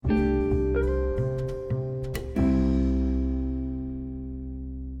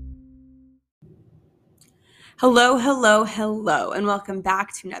Hello, hello, hello, and welcome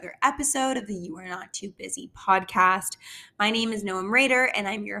back to another episode of the You Are Not Too Busy podcast. My name is Noam Rader, and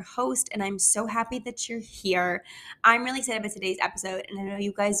I'm your host, and I'm so happy that you're here. I'm really excited about today's episode, and I know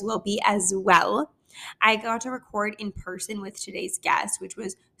you guys will be as well. I got to record in person with today's guest, which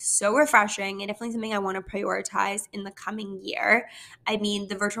was so refreshing and definitely something I want to prioritize in the coming year. I mean,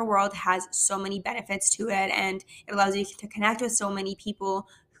 the virtual world has so many benefits to it, and it allows you to connect with so many people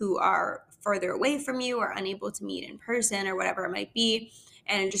who are further away from you or unable to meet in person or whatever it might be,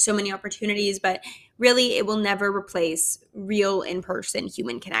 and just so many opportunities. But really, it will never replace real in-person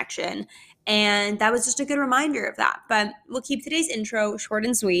human connection. And that was just a good reminder of that. But we'll keep today's intro short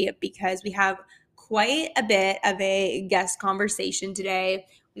and sweet because we have quite a bit of a guest conversation today.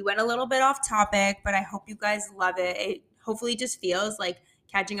 We went a little bit off topic, but I hope you guys love it. It hopefully just feels like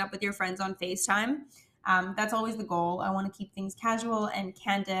catching up with your friends on FaceTime. That's always the goal. I want to keep things casual and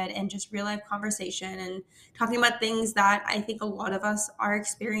candid and just real life conversation and talking about things that I think a lot of us are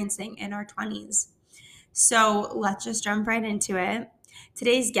experiencing in our 20s. So let's just jump right into it.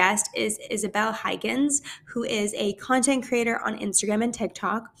 Today's guest is Isabel Huygens, who is a content creator on Instagram and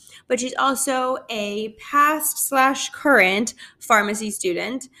TikTok, but she's also a past/current pharmacy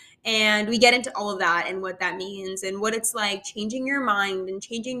student. And we get into all of that and what that means and what it's like changing your mind and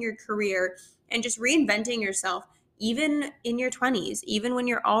changing your career and just reinventing yourself, even in your 20s, even when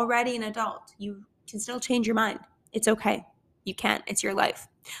you're already an adult. You can still change your mind. It's okay. You can. It's your life.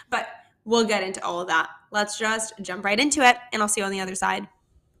 But we'll get into all of that. Let's just jump right into it, and I'll see you on the other side.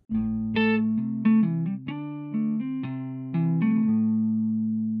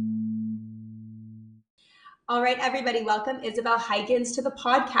 All right, everybody, welcome Isabel Huygens to the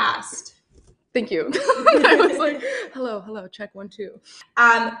podcast. Thank you. I was like, hello, check 1, 2.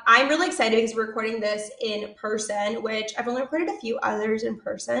 I'm really excited because we're recording this in person, which I've only recorded a few others in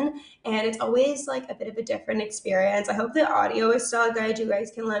person, and it's always like a bit of a different experience. I hope the audio is still good. You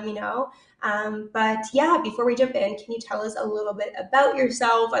guys can let me know. But yeah, before we jump in, can you tell us a little bit about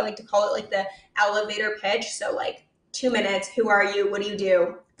yourself? I like to call it like the elevator pitch. So like 2 minutes, who are you? What do you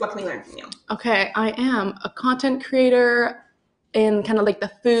do? What can we learn from you? Okay, I am a content creator in kind of like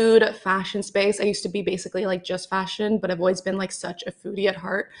the food fashion space. I used to be basically like just fashion, but I've always been like such a foodie at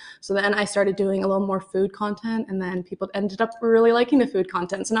heart. So then I started doing a little more food content, and then people ended up really liking the food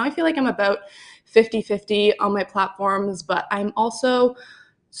content. So now I feel like I'm about 50-50 on my platforms, but I'm also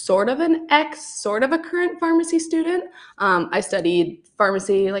sort of a current pharmacy student. I studied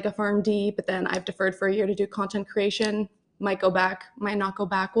pharmacy, like a PharmD, but then I've deferred for a year to do content creation. Might go back, might not go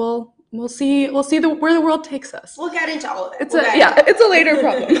back. We'll see where the world takes us. We'll get into all of it. It's a later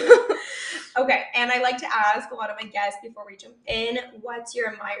problem. Okay, and I like to ask a lot of my guests before we jump in, what's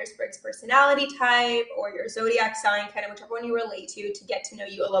your Myers-Briggs personality type or your zodiac sign, kind of whichever one you relate to get to know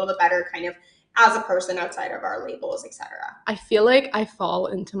you a little bit better, kind of as a person outside of our labels, etc. I feel like I fall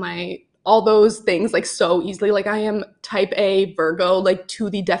into all those things like so easily. Like I am type A Virgo, like to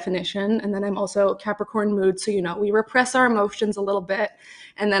the definition. And then I'm also Capricorn mood. So, we repress our emotions a little bit.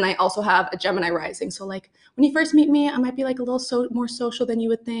 And then I also have a Gemini rising. So like when you first meet me, I might be like a little more social than you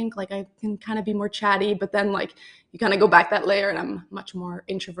would think. Like I can kind of be more chatty, but then like you kind of go back that layer and I'm much more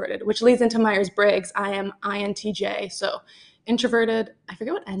introverted, which leads into Myers-Briggs. I am INTJ. So introverted. I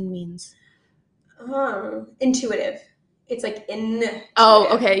forget what N means. Intuitive. It's like intuitive. Oh,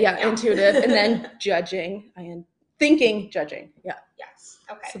 okay, yeah. Intuitive. And then judging. I am thinking, judging. Yeah. Yes.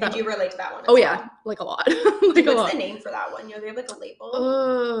 Okay. So and do you relate to that one? Yeah, like a lot. What's the name for that one? They have like a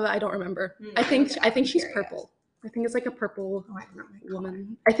label. I don't remember. I think she's purple. I think it's like a purple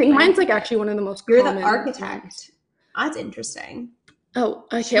woman. I think mine's like actually one of the most You're common. the architect. That's interesting. Oh,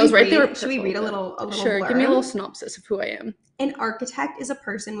 okay. I was right there. Should we read a little Sure, blurb? Give me a little synopsis of who I am. An architect is a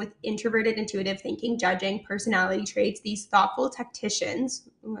person with introverted, intuitive thinking, judging personality traits. These thoughtful tacticians,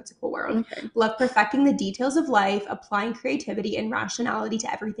 that's a cool word, love perfecting the details of life, applying creativity and rationality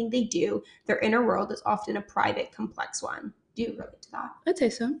to everything they do. Their inner world is often a private, complex one. Do you relate to that? I'd say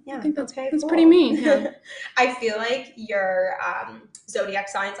so. Yeah, I think that's cool. Pretty me. Yeah. I feel like your zodiac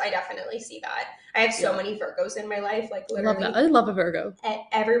signs, I definitely see that. I have so many Virgos in my life, like literally. I love that. I love a Virgo.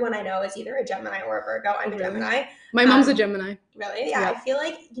 Everyone I know is either a Gemini or a Virgo. I'm a Gemini. My mom's a Gemini. Really? Yeah. I feel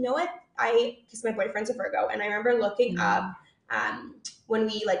like, you know what? Because my boyfriend's a Virgo, and I remember looking up when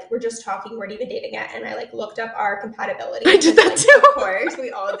we were just talking, weren't even dating yet, and I looked up our compatibility. I did that too. Of course,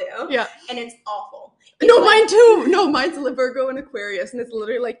 we all do. Yeah. And it's awful. Mine too. No, mine's a Virgo and Aquarius, and it's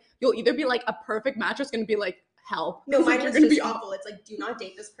literally like you'll either be like a perfect match, or it's gonna be like hell. No, mine is just awful. It's like, do not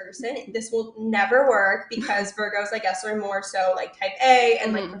date this person. This will never work because Virgos, I guess, are more so like type A,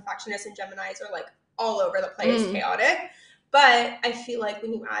 and like perfectionists and Geminis are like all over the place, chaotic. But I feel like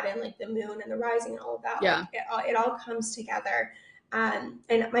when you add in like the moon and the rising and all of that, Yeah. like it all comes together. And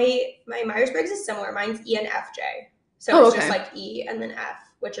my Myers-Briggs is similar. Mine's ENFJ. So it's just like E and then F,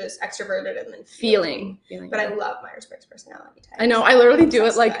 which is extroverted and then feeling. But I love Myers-Briggs personality types. I know. I literally do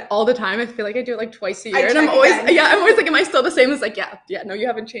it like all the time. I feel like I do it like twice a year. And I'm always like, am I still the same? It's like, yeah, no, you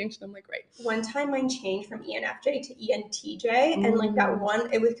haven't changed. I'm like, right. One time mine changed from ENFJ to ENTJ. And like that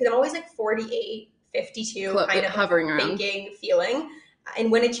one, it was because I'm always like 48, 52, kind of hovering like around. thinking, feeling.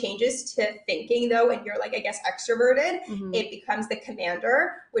 And when it changes to thinking, though, and you're like, I guess, extroverted, it becomes the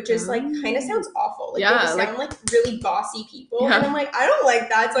commander, which is like kind of sounds awful. Like, they sound like really bossy people. And I'm like, I don't like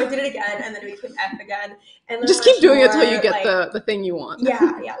that. So I did it again. And then it became F again. And then just keep doing it till you get the thing you want.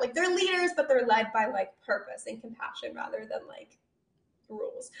 Yeah. Like they're leaders, but they're led by like purpose and compassion rather than like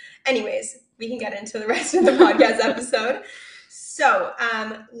rules. Anyways, we can get into the rest of the podcast episode. So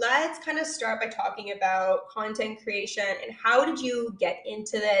let's kind of start by talking about content creation and how did you get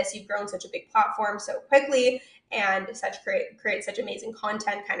into this? You've grown such a big platform so quickly and create such amazing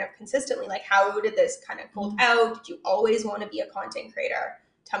content kind of consistently. Like how did this kind of pull out? Did you always want to be a content creator?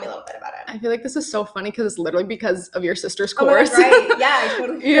 Tell me a little bit about it. I feel like this is so funny because it's literally because of your sister's course. Oh, right. Yeah, I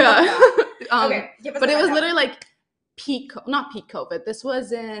totally okay, but it was literally like not peak COVID. This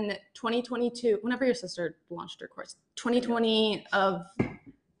was in 2022, whenever your sister launched her course,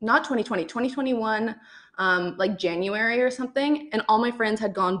 2021, like January or something. And all my friends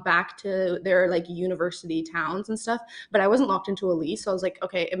had gone back to their like university towns and stuff, but I wasn't locked into a lease. So I was like,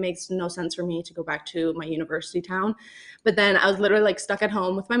 okay, it makes no sense for me to go back to my university town. But then I was literally like stuck at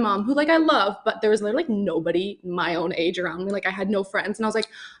home with my mom, who like I love, but there was literally like nobody my own age around me. Like I had no friends, and I was like,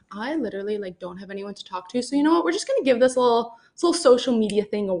 I literally like don't have anyone to talk to. So you know what? We're just gonna give this little social media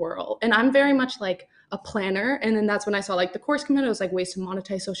thing a whirl. And I'm very much like a planner. And then that's when I saw like the course come in. It was like ways to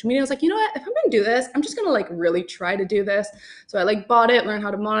monetize social media. I was like, you know what? If I'm gonna do this, I'm just gonna like really try to do this. So I like bought it, learned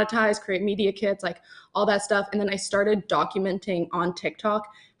how to monetize, create media kits, like all that stuff. And then I started documenting on TikTok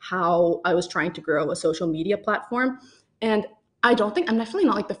how I was trying to grow a social media platform. And I'm definitely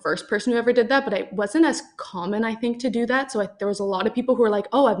not like the first person who ever did that, but it wasn't as common, I think, to do that. So there was a lot of people who were like,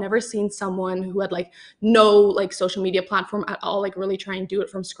 oh, I've never seen someone who had like no like social media platform at all, like really try and do it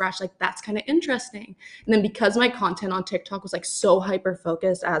from scratch. Like that's kind of interesting. And then because my content on TikTok was like so hyper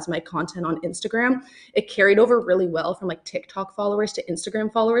focused as my content on Instagram, it carried over really well from like TikTok followers to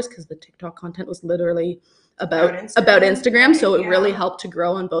Instagram followers because the TikTok content was literally about Instagram. So it really helped to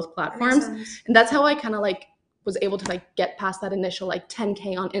grow on both platforms. And that's how I kind of like was able to like get past that initial like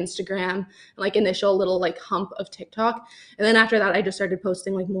 10K on Instagram and like initial little like hump of TikTok. And then after that, I just started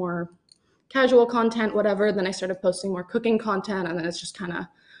posting like more casual content, whatever. Then I started posting more cooking content, and then it's just kind of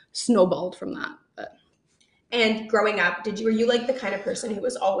snowballed from that. And growing up, were you like the kind of person who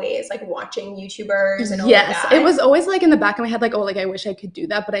was always like watching YouTubers and all yes, that? It was always like in the back of my head, like, oh, like I wish I could do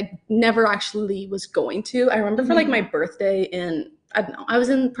that, but I never actually was going to. I remember for like my birthday I don't know, I was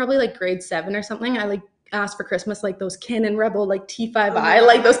in probably like grade 7 or something. I like asked for Christmas like those Canon Rebel like T5i,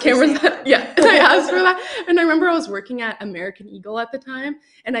 like those cameras. Yeah, and I asked for that. And I remember I was working at American Eagle at the time,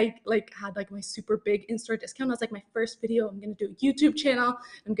 and I like had like my super big in-store discount. I was like, my first video, I'm gonna do a YouTube channel.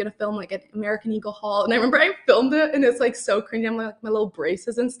 I'm gonna film like an American Eagle haul. And I remember I filmed it, and it's like so cringy. I'm like my little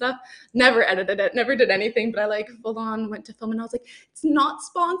braces and stuff. Never edited it, never did anything. But I like full on went to film, and I was like, it's not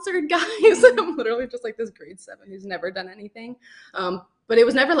sponsored, guys. I'm literally just like this grade 7 who's never done anything. But it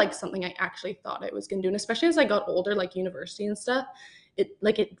was never like something I actually thought I was gonna do. And especially as I got older, like university and stuff, it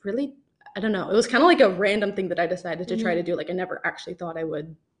really, I don't know. It was kind of like a random thing that I decided to try to do. Like I never actually thought I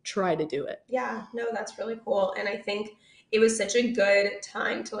would try to do it. Yeah, no, that's really cool. And I think it was such a good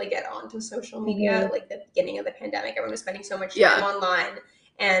time to like get onto social media, like the beginning of the pandemic. Everyone was spending so much time online.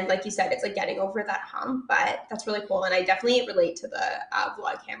 And like you said, it's like getting over that hump, but that's really cool. And I definitely relate to the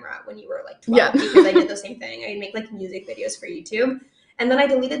vlog camera when you were like 12, because I did the same thing. I'd make like music videos for YouTube. And then I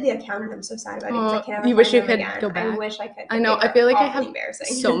deleted the account, and I'm so sad about it because I can't ever you wish you could again. go back? I wish I could. I know. I feel like I have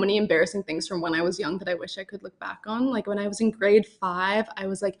so many embarrassing things from when I was young that I wish I could look back on. Like when I was in grade 5, I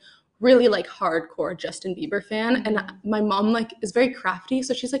was like really like hardcore Justin Bieber fan, and my mom like is very crafty,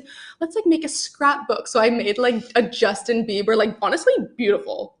 so she's like, let's like make a scrapbook. So I made like a Justin Bieber, like honestly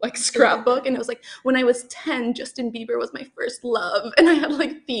beautiful like scrapbook, and it was like when I was 10, Justin Bieber was my first love, and I had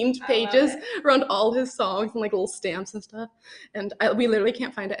like themed pages around all his songs and like little stamps and stuff. And we literally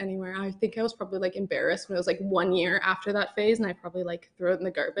can't find it anywhere. I think I was probably like embarrassed when it was like 1 year after that phase, and I probably like threw it in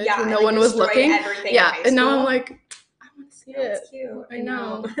the garbage when no one was looking. And now I'm like, I want to see it. That's cute. I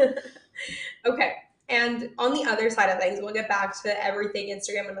know. Okay, And on the other side of things, we'll get back to everything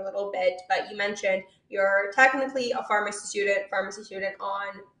Instagram in a little bit, but you mentioned you're technically a pharmacy student on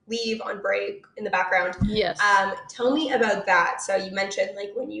leave, on break in the background. Yes. Tell me about that. So you mentioned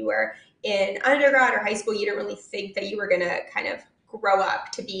like when you were in undergrad or high school, you didn't really think that you were going to kind of grow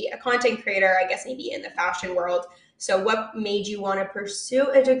up to be a content creator, I guess maybe in the fashion world. So what made you want to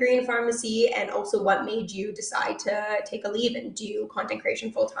pursue a degree in pharmacy, and also what made you decide to take a leave and do content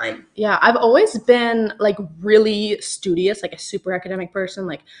creation full time? Yeah, I've always been like really studious, like a super academic person.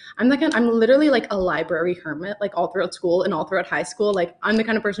 Like I'm literally like a library hermit, like all throughout school and all throughout high school. Like I'm the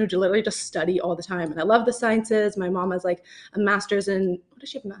kind of person who literally just study all the time. And I love the sciences. My mom has like a master's in, what does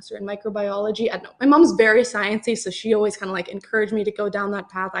she have, a master in microbiology? I don't know. My mom's very sciencey, so she always kind of like encouraged me to go down that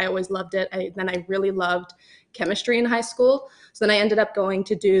path. I always loved it. Then I really loved chemistry in high school. So then I ended up going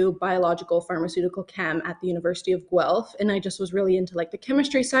to do biological pharmaceutical chem at the University of Guelph. And I just was really into like the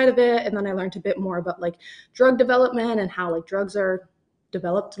chemistry side of it. And then I learned a bit more about like drug development and how like drugs are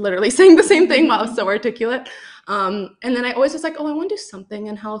developed, literally saying the same thing. Wow, so articulate. And then I always was like, oh, I want to do something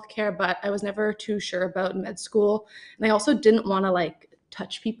in healthcare, but I was never too sure about med school. And I also didn't want to like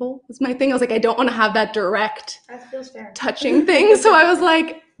touch people was my thing. I was like, I don't want to have that direct touching thing. So I was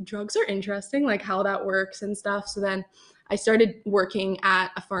like, drugs are interesting, like how that works and stuff. So then I started working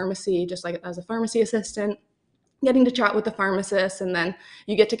at a pharmacy, just like as a pharmacy assistant, getting to chat with the pharmacist, and then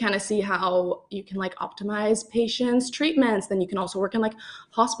you get to kind of see how you can like optimize patients' treatments. Then you can also work in like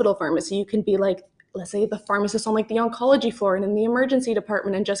hospital pharmacy. You can be like, let's say the pharmacist on like the oncology floor and in the emergency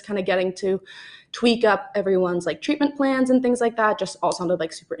department, and just kind of getting to tweak up everyone's like treatment plans and things like that just all sounded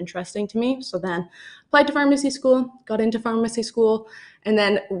like super interesting to me. So then applied to pharmacy school, got into pharmacy school. And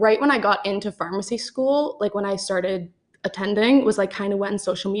then right when I got into pharmacy school, like when I started attending was like kind of when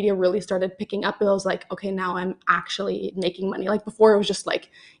social media really started picking up. It was like, okay, now I'm actually making money. Like before it was just like,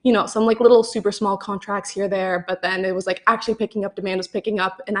 you know, some like little super small contracts here, there, but then it was like actually picking up, demand was picking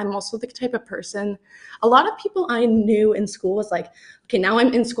up. And I'm also the type of person, a lot of people I knew in school was like, okay, now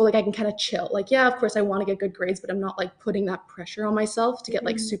I'm in school, like I can kind of chill. Like, yeah, of course I want to get good grades, but I'm not like putting that pressure on myself to get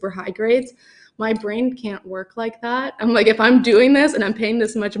like super high grades. My brain can't work like that. I'm like, if I'm doing this and I'm paying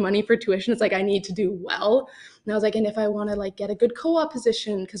this much money for tuition, it's like I need to do well. And I was like, and if I want to like get a good co-op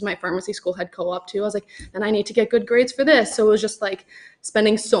position, because my pharmacy school had co-op too, I was like, then I need to get good grades for this. So it was just like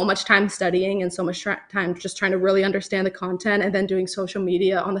spending so much time studying and so much time just trying to really understand the content, and then doing social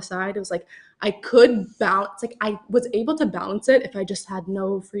media on the side. It was like I could balance, like I was able to balance it if I just had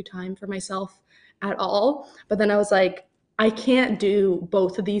no free time for myself at all. But then I was like, I can't do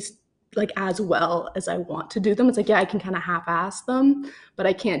both of these like as well as I want to do them. It's like, yeah, I can kind of half-ass them, but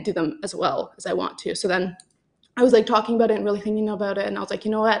I can't do them as well as I want to. So then I was like talking about it and really thinking about it. And I was like,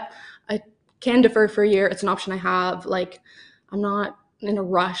 you know what? I can defer for a year. It's an option I have. Like, I'm not in a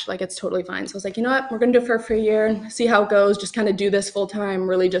rush. Like, it's totally fine. So I was like, you know what? We're going to defer for a year and see how it goes. Just kind of do this full time,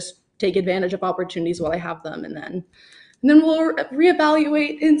 really just take advantage of opportunities while I have them. And then we'll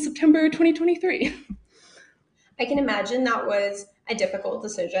reevaluate in September 2023. I can imagine that was a difficult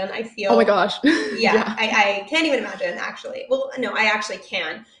decision. I feel. Oh my gosh. Yeah. I can't even imagine actually. Well, no, I actually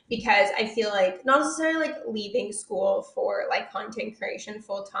can, because I feel like not necessarily like leaving school for like content creation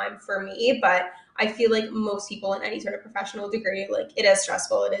full time for me, but I feel like most people in any sort of professional degree, like it is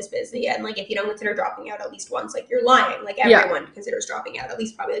stressful, it is busy. And like if you don't consider dropping out at least once, like you're lying. Like everyone considers dropping out at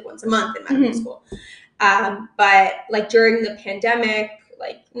least probably like once a month in medical school. But like during the pandemic,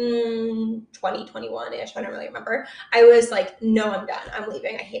 like 2021-ish, I don't really remember, I was like, no, I'm done. I'm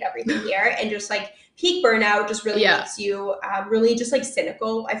leaving. I hate everything here. And just like peak burnout just really makes you really just like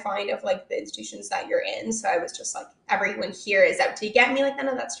cynical, I find, of like the institutions that you're in. So I was just like, everyone here is out to get me. Like,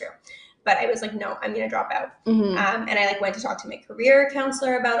 no, that's true. But I was like, no, I'm going to drop out. And I like went to talk to my career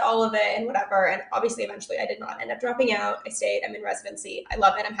counselor about all of it and whatever. And obviously, eventually I did not end up dropping out. I stayed. I'm in residency. I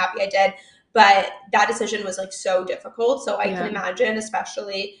love it. I'm happy I did. But that decision was like so difficult. So I can imagine,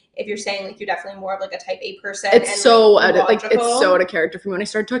 especially if you're saying like you're definitely more of like a type A person. It's and, so like it's so out of character for me. When I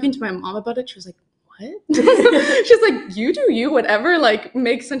started talking to my mom about it, she was like, what? She's like, you do you, whatever like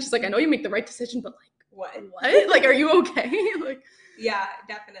makes sense. She's like, I know you make the right decision, but like what? Like, are you okay? Like, yeah,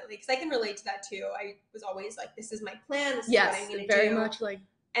 definitely. Because I can relate to that too. I was always like, this is my plan. This is what I'm going to do. Very much like.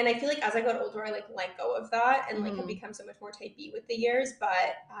 And I feel like as I got older, I like let go of that and like have become so much more type B with the years.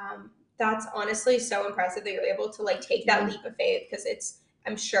 But that's honestly so impressive that you're able to like take that leap of faith, because it's,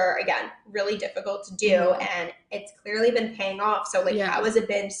 I'm sure, again, really difficult to do, and it's clearly been paying off. So like, how has it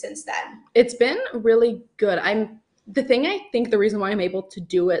been since then? It's been really good. I'm the thing I think the reason why I'm able to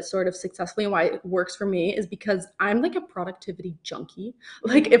do it sort of successfully and why it works for me is because I'm like a productivity junkie.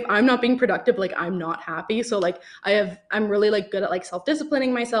 Like if I'm not being productive, like I'm not happy. So like I'm really like good at like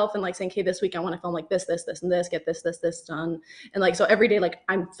self-disciplining myself and like saying, okay, this week I want to film like this, and this, get this done. And like so every day like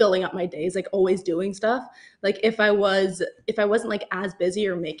I'm filling up my days, like always doing stuff. Like if I wasn't like as busy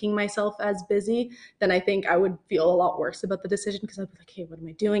or making myself as busy, then I think I would feel a lot worse about the decision because I'd be like, hey, what am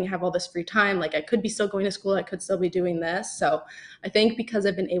I doing? I have all this free time. Like I could be still going to school, I could still be doing this. So I think because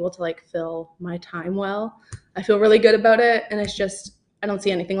I've been able to like fill my time well, I feel really good about it. And it's just, I don't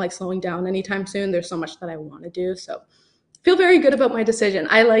see anything like slowing down anytime soon. There's so much that I want to do. So I feel very good about my decision.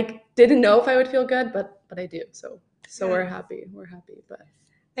 I like didn't know if I would feel good, but I do. So Yeah. we're happy. But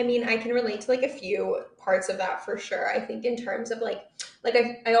I mean, I can relate to like a few parts of that for sure. I think in terms of like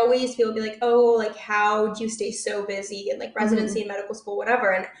I always feel be like, oh, like how do you stay so busy and like residency and medical school,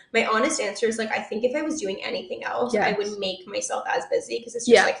 whatever. And my honest answer is like, I think if I was doing anything else, I would Yes. make myself as busy because it's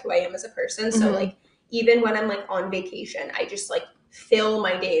just like who I am as a person. So like even when I'm like on vacation, I just like fill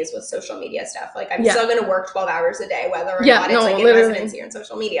my days with social media stuff. Like I'm still gonna work 12 hours a day, whether or not it's like in residency or in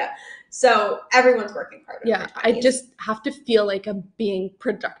social media. So everyone's working hard. Yeah, I just have to feel like I'm being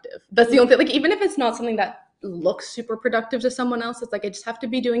productive. That's the only thing. Like even if it's not something that looks super productive to someone else, it's like I just have to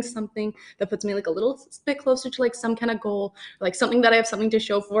be doing something that puts me like a little bit closer to like some kind of goal, like something that I have something to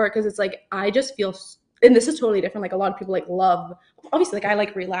show for. Because it's like I just feel, and this is totally different. Like a lot of people like love, obviously, like I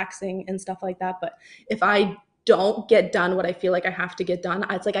like relaxing and stuff like that. But if I don't get done what I feel like I have to get done,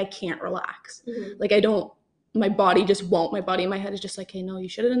 it's like I can't relax. Like I don't. My body just won't. My body in my head is just like, hey, no, you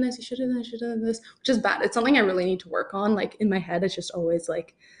should have done this, you should have done this, you should have done this, which is bad. It's something I really need to work on. Like in my head, it's just always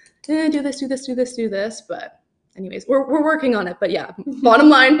like, do this. But anyways, we're working on it. But yeah, bottom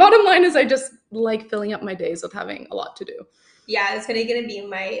line is I just like filling up my days with having a lot to do. Yeah, that's gonna be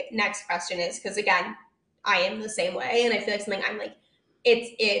my next question is because again, I am the same way, and I feel like something I'm like,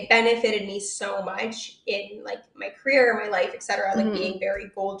 it benefited me so much in like my career, my life, etc. Like being very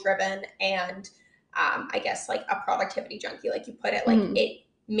goal driven and I guess like a productivity junkie, like you put it, like it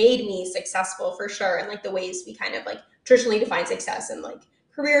made me successful for sure. And like the ways we kind of like traditionally define success and like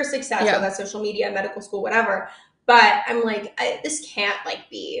career success, whether that's social media, medical school, whatever. But I'm like, this can't like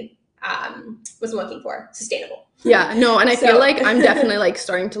be, what's I'm looking for, sustainable. Yeah, no, and I feel like I'm definitely like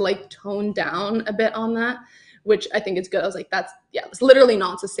starting to like tone down a bit on that, which I think is good. I was like, it's literally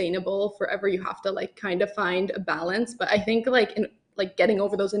not sustainable forever. You have to like kind of find a balance. But I think like in like getting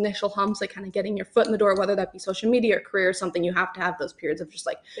over those initial humps, like kind of getting your foot in the door, whether that be social media or career or something, you have to have those periods of just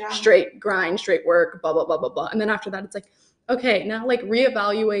like straight grind, straight work, blah, blah, blah, blah, blah. And then after that, it's like, okay, now like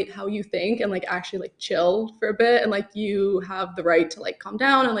reevaluate how you think and like actually like chill for a bit. And like you have the right to like calm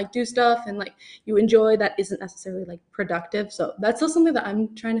down and like do stuff and like you enjoy that isn't necessarily like productive. So that's still something that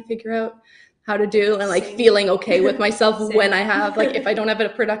I'm trying to figure out how to do and like feeling okay with myself when I have like, if I don't have a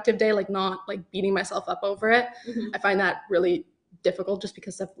productive day, like not like beating myself up over it. I find that really difficult just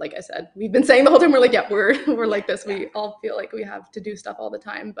because of, like I said, we've been saying the whole time, we're like, yeah, we're like this. We all feel like we have to do stuff all the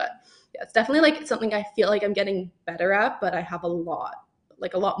time. But yeah, it's definitely like something I feel like I'm getting better at, but I have a lot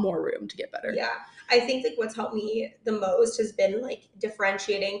more room to get better. Yeah. I think like what's helped me the most has been like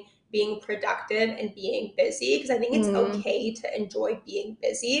differentiating being productive and being busy, because I think it's okay to enjoy being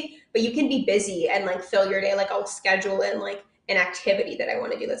busy, but you can be busy and like fill your day. Like I'll schedule in like an activity that I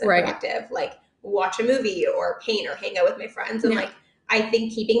want to do that's productive, like watch a movie or paint or hang out with my friends. And like I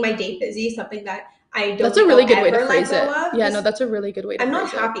think keeping my day busy is something that I don't. That's a really good way to phrase it. Yeah, no, that's a really good way to phrase it. I'm not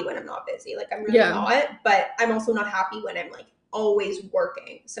happy when I'm not busy. Like I'm really not, but I'm also not happy when I'm like always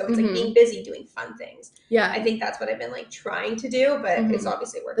working. So it's like being busy doing fun things. Yeah, I think that's what I've been like trying to do, but it's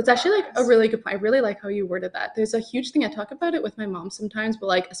obviously working. That's actually like a really good point. I really like how you worded that. There's a huge thing, I talk about it with my mom sometimes, but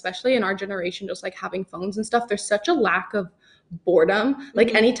like especially in our generation, just like having phones and stuff, there's such a lack of boredom.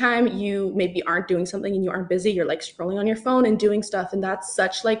 Like anytime you maybe aren't doing something and you aren't busy, you're like scrolling on your phone and doing stuff, and that's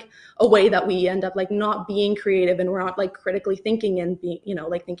such like a way that we end up like not being creative, and we're not like critically thinking and being, you know,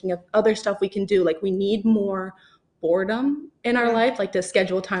 like thinking of other stuff we can do. Like we need more boredom in our life, like to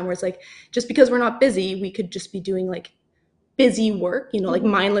schedule time where it's like, just because we're not busy, we could just be doing like busy work, you know, like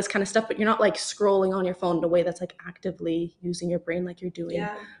mindless kind of stuff, but you're not like scrolling on your phone in a way that's like actively using your brain like you're doing.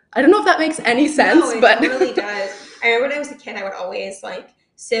 I don't know if that makes any sense, but it really does. I remember when I was a kid, I would always like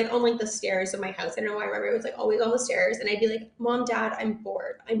sit on like the stairs of my house. I don't know why. I remember it was like always on the stairs, and I'd be like, "Mom, Dad, I'm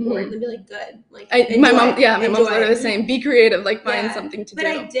bored. I'm bored." And they'd be like, "Good." Like my mom's literally the same. Be creative, like find something to do. But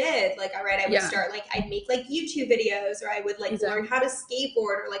I did like, all right, I would start like I'd make like YouTube videos, or I would like learn how to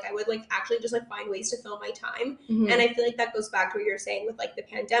skateboard, or like I would like actually just like find ways to fill my time. And I feel like that goes back to what you're saying with like the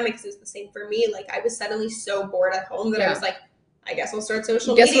pandemic. Is the same for me. Like I was suddenly so bored at home that I was like, I guess I'll start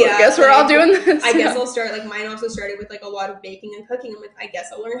social Guess media. Guess we're all doing this. I guess I'll start, like, mine also started with, like, a lot of baking and cooking. I'm like, I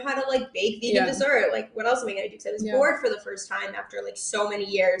guess I'll learn how to, like, bake vegan dessert. Like, what else am I going to do? Because I was bored for the first time after, like, so many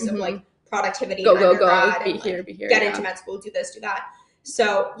years of, like, productivity go, and undergrad. Be and, here, like, be here. Get into med school, do this, do that.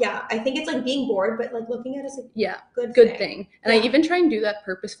 So, yeah, I think it's, like, being bored, but, like, looking at it as a good thing. And I even try and do that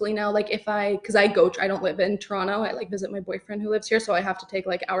purposefully now. Like, because I don't live in Toronto. I, like, visit my boyfriend who lives here, so I have to take,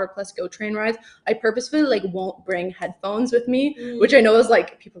 like, hour-plus GO train rides. I purposefully, like, won't bring headphones with me, which I know is,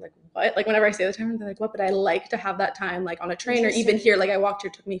 like, people are like, what? Like, whenever I say the time, they're like, what? But I like to have that time, like, on a train, or even here. Like, I walked here,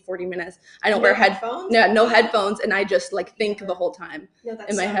 it took me 40 minutes. I don't wear headphones. Yeah, no headphones, and I just, like, think the whole time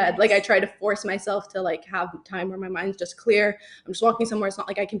in my head. Nice. Like, I try to force myself to, like, have time where my mind's just clear. I'm just walking somewhere. It's not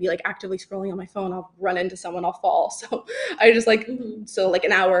like I can be, like, actively scrolling on my phone. I'll run into someone, I'll fall. So I just, like, so, like,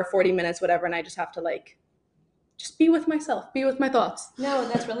 an hour, 40 minutes, whatever, and I just have to, like, just be with myself, be with my thoughts. No,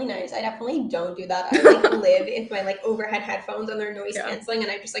 that's really nice. I definitely don't do that. I, like, live in my, like, overhead headphones and they're noise canceling,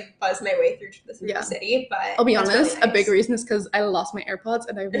 and I just, like, buzz my way through the city. But I'll be honest, really nice. A big reason is because I lost my AirPods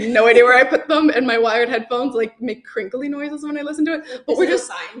and I have no idea where I put them, and my wired headphones, like, make crinkly noises when I listen to it. But we're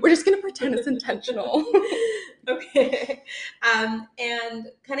just gonna pretend it's intentional. Okay. And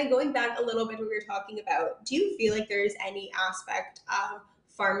kind of going back a little bit what we were talking about, do you feel like there's any aspect of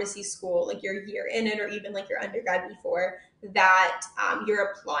pharmacy school, like your year in it, or even like your undergrad before, that you're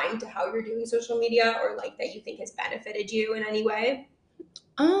applying to how you're doing social media, or like that you think has benefited you in any way?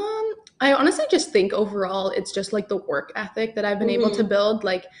 I honestly just think overall it's just, like, the work ethic that I've been able to build.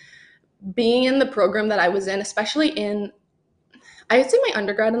 Like, being in the program that I was in, especially in, I would say my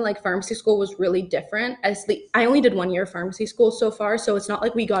undergrad and, like, pharmacy school was really different. I only did 1 year of pharmacy school so far, so it's not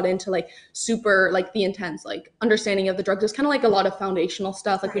like we got into, like, super, like, the intense, like, understanding of the drugs. It's kind of like a lot of foundational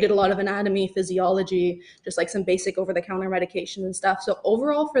stuff. Like, we did a lot of anatomy, physiology, just, like, some basic over-the-counter medication and stuff. So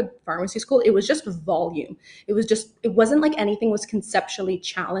overall for pharmacy school, it was just volume. It wasn't like anything was conceptually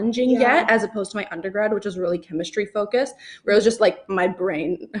challenging yet, as opposed to my undergrad, which was really chemistry focused, where it was just, like, my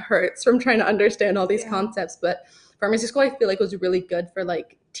brain hurts from trying to understand all these concepts. But pharmacy school, I feel like, was really good for,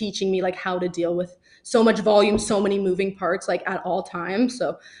 like, teaching me, like, how to deal with so much volume, so many moving parts, like, at all times.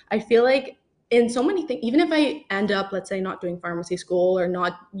 So I feel like in so many things, even if I end up, let's say, not doing pharmacy school or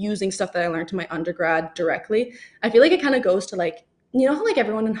not using stuff that I learned to my undergrad directly, I feel like it kind of goes to, like, you know how, like,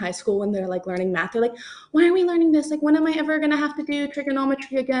 everyone in high school, when they're, like, learning math, they're like, why are we learning this? Like, when am I ever going to have to do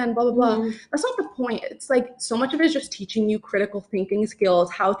trigonometry again? Blah, blah, blah. That's not the point. It's, like, so much of it is just teaching you critical thinking skills,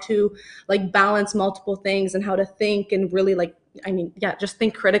 how to, like, balance multiple things and how to think and really, like, just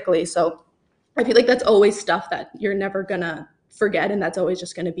think critically. So I feel like that's always stuff that you're never going to forget, and that's always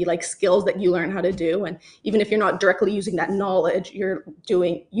just going to be, like, skills that you learn how to do. And even if you're not directly using that knowledge, you're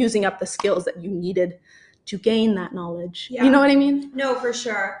using up the skills that you needed to gain that knowledge. You know what I mean? No, for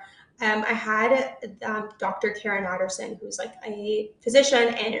sure. I had Dr. Karen Anderson, who's, like, a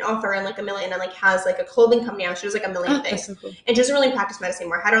physician and an author and, like, a million, and, like, has, like, a clothing company now. She does, like, a million things. So cool. And she doesn't really practice medicine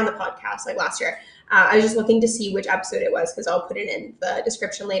anymore. I had her on the podcast, like, last year. I was just looking to see which episode it was, because I'll put it in the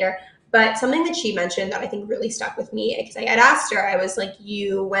description later. But something that she mentioned that I think really stuck with me, because I had asked her, I was like,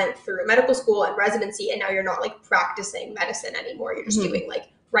 you went through medical school and residency, and now you're not, like, practicing medicine anymore. You're just doing, like,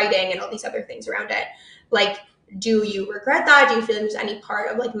 writing and all these other things around it. Like, do you regret that? Do you feel like there's any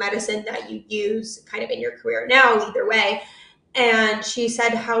part of, like, medicine that you use kind of in your career now, either way? And she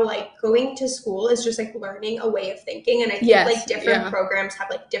said how, like, going to school is just, like, learning a way of thinking. And I think like different programs have,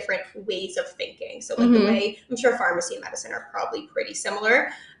 like, different ways of thinking. So, like, the way, I'm sure pharmacy and medicine are probably pretty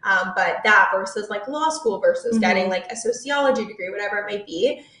similar. But that versus, like, law school versus getting, like, a sociology degree, whatever it might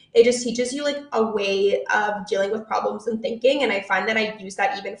be, it just teaches you, like, a way of dealing with problems and thinking. And I find that I use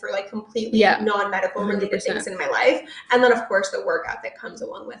that even for, like, completely non-medical related things in my life. And then, of course, the work ethic comes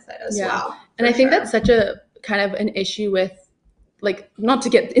along with it as well. And I think that's such a kind of an issue with, like, not to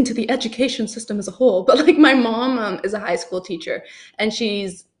get into the education system as a whole, but, like, my mom is a high school teacher, and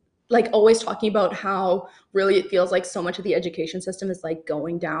she's, like, always talking about how really it feels like so much of the education system is, like,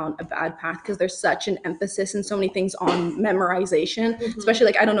 going down a bad path, because there's such an emphasis in so many things on memorization, especially,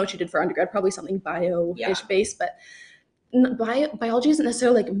 like, I don't know what you did for undergrad, probably something bio-ish based, but biology isn't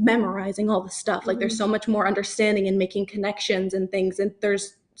necessarily, like, memorizing all the stuff. Like, there's so much more understanding and making connections and things, and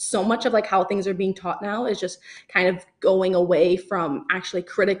there's so much of, like, how things are being taught now is just kind of going away from actually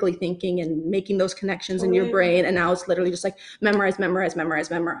critically thinking and making those connections in your brain. And now it's literally just, like, memorize.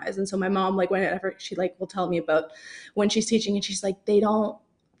 And so my mom, like, whenever she, like, will tell me about when she's teaching, and she's like, they don't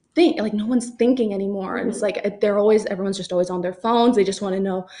think, like, no one's thinking anymore. And it's like, everyone's just always on their phones. They just want to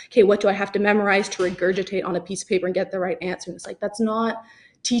know, okay, what do I have to memorize to regurgitate on a piece of paper and get the right answer? And it's like, that's not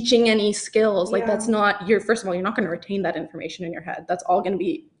teaching any skills. Like, that's not first of all, you're not going to retain that information in your head. That's all going to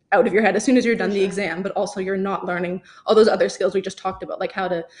be out of your head as soon as you're done For the sure. exam, but also you're not learning all those other skills we just talked about, like how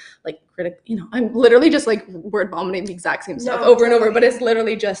to like I'm literally just like word vomiting the exact same stuff over and over, but it's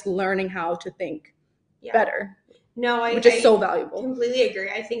literally just learning how to think better. No, which is so valuable. Completely agree.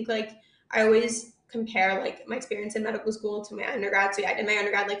 I think like I always compare like my experience in medical school to my undergrad. So yeah, I did my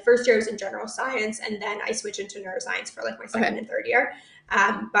undergrad, like first year was in general science, and then I switched into neuroscience for like my second and third year.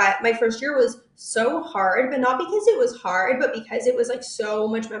 But my first year was so hard, but not because it was hard, but because it was like so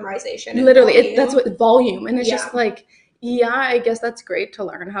much memorization. Literally, that's what volume. And it's just like, yeah, I guess that's great to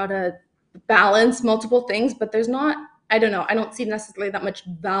learn how to balance multiple things, but there's not, I don't know, I don't see necessarily that much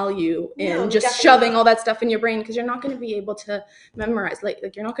value in just shoving all that stuff in your brain, because you're not going to be able to memorize. Like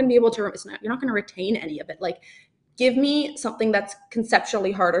you're not going to be able to, you're not going to retain any of it. Like, give me something that's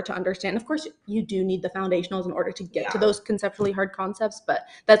conceptually harder to understand. Of course, you do need the foundationals in order to get to those conceptually hard concepts, but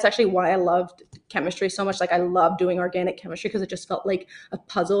that's actually why I loved chemistry so much. Like I love doing organic chemistry because it just felt like a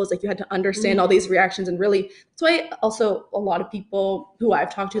puzzle. It's like you had to understand all these reactions, and really that's why also a lot of people who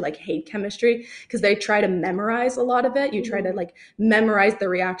I've talked to like hate chemistry, because they try to memorize a lot of it. You try to like memorize the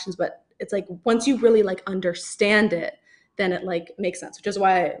reactions, but it's like once you really like understand it, then it like makes sense, which is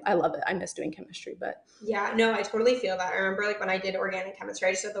why I love it. I miss doing chemistry, but yeah, no, I totally feel that. I remember like when I did organic chemistry,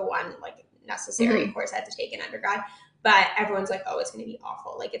 I just had the one like necessary course I had to take in undergrad, but everyone's like, oh, it's going to be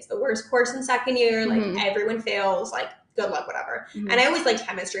awful. Like it's the worst course in second year. Like everyone fails, like good luck, whatever. And I always liked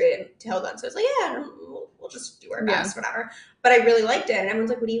chemistry until then. So it's like, yeah, we'll just do our best, whatever. But I really liked it. And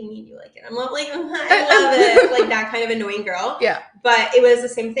everyone's like, what do you mean you like it? I'm like, I love it. Like that kind of annoying girl. Yeah. But it was the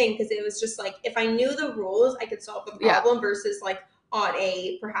same thing, because it was just like, if I knew the rules, I could solve the problem versus like on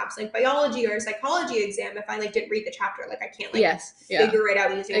a perhaps like biology or psychology exam, if I like didn't read the chapter, like I can't like figure it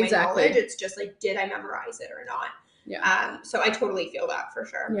out using my knowledge. It's just like, did I memorize it or not? So I totally feel that for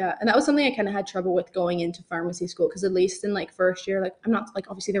sure. Yeah. And that was something I kind of had trouble with going into pharmacy school, because at least in like first year, like I'm not like,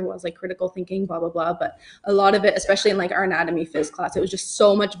 obviously there was like critical thinking, blah, blah, blah, but a lot of it, especially in like our anatomy phys class, it was just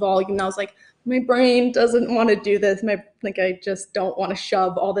so much volume. And I was like, my brain doesn't want to do this. I just don't want to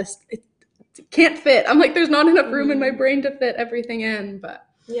shove all this. It can't fit. I'm like, there's not enough room in my brain to fit everything in. But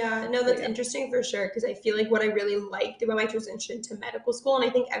yeah, no, that's interesting for sure, because I feel like what I really liked about my transition to medical school, and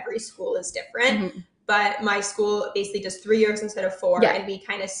I think every school is different, but my school basically does 3 years instead of 4, and we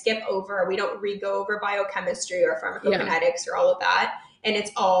kind of skip over, we don't go over biochemistry or pharmacokinetics or all of that, and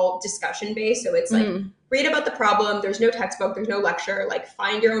it's all discussion based. So it's like, read about the problem, there's no textbook, there's no lecture, like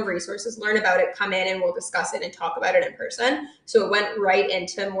find your own resources, learn about it, come in and we'll discuss it and talk about it in person. So it went right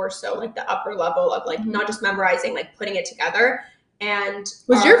into more so like the upper level of like not just memorizing, like putting it together. And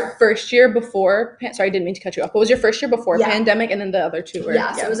was your first year before, sorry, I didn't mean to cut you off, but was your first year before pandemic, and then the other two were?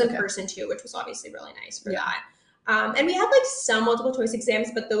 So it was in person too, which was obviously really nice for that. And we had like some multiple choice exams,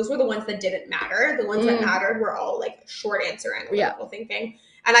 but those were the ones that didn't matter. The ones that mattered were all like short answer analytical thinking.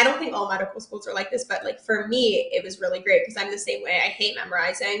 And I don't think all medical schools are like this, but like for me, it was really great because I'm the same way. I hate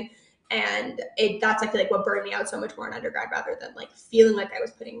memorizing. And that's I feel like what burned me out so much more in undergrad, rather than like feeling like I was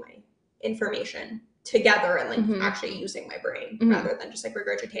putting my information together and like actually using my brain rather than just like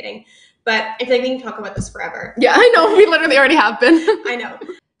regurgitating. But I feel like we can talk about this forever. Yeah, I know. We literally already have been. I know.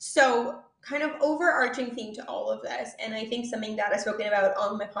 So kind of overarching theme to all of this, and I think something that I've spoken about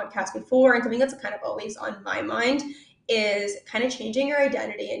on my podcast before, and something that's kind of always on my mind, is kind of changing your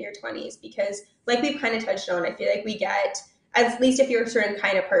identity in your 20s. Because like we've kind of touched on, I feel like we get, at least if you're a certain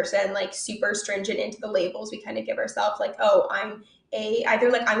kind of person, like super stringent into the labels we kind of give ourselves, like, oh, I'm either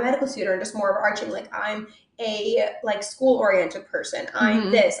like I'm a medical student, or just more overarching, like I'm a like school oriented person,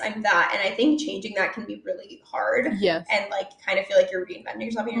 I'm this, I'm that. And I think changing that can be really hard. Yes. And like kind of feel like you're reinventing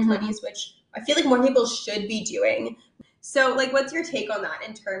yourself in your 20s, which I feel like more people should be doing. So like, what's your take on that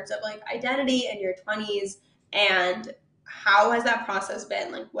in terms of like identity in your 20s, and how has that process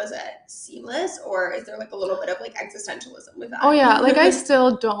been? Like, was it seamless, or is there like a little bit of like existentialism with that? Oh yeah, like I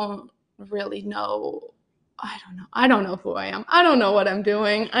still don't really know. I don't know who I am. I don't know what I'm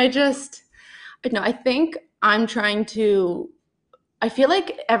doing. I think I'm trying to, I feel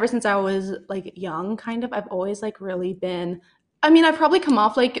like ever since I was like young, kind of, I've always like really been, I mean, I've probably come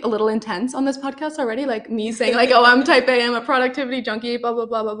off like a little intense on this podcast already, like me saying like, oh, I'm type A, I'm a productivity junkie, blah, blah,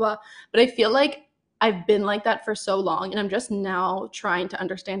 blah, blah, blah. But I feel like I've been like that for so long, and I'm just now trying to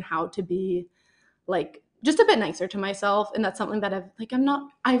understand how to be like just a bit nicer to myself. And that's something that I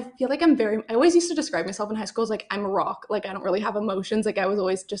feel like I always used to describe myself in high school as like, I'm a rock. Like, I don't really have emotions. Like, I was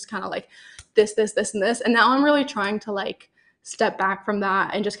always just kind of like this, and this. And now I'm really trying to like step back from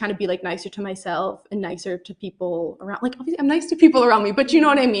that and just kind of be like nicer to myself and nicer to people around. Like, obviously I'm nice to people around me, but you know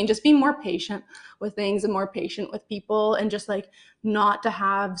what I mean? Just be more patient with things and more patient with people, and just like not to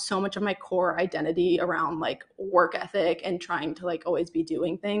have so much of my core identity around like work ethic and trying to like always be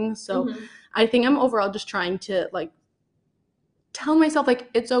doing things. So I think I'm overall just trying to like tell myself like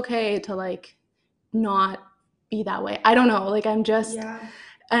it's okay to like not be that way. I don't know. Like I'm just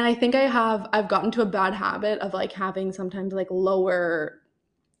and I think I've gotten to a bad habit of like having sometimes like lower,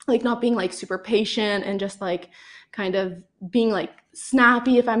 like not being like super patient and just like kind of being like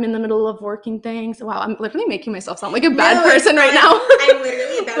snappy if I'm in the middle of working things. Wow, I'm literally making myself sound like a bad person right now. I'm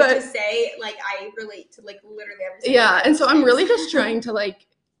literally about to say, like, I relate to like literally everything. Yeah, and so I'm really just trying to like,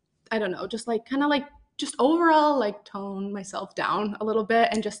 I don't know, just like kind of like just overall like tone myself down a little bit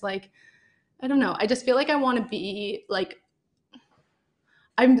and just like, I don't know. I just feel like I want to be like,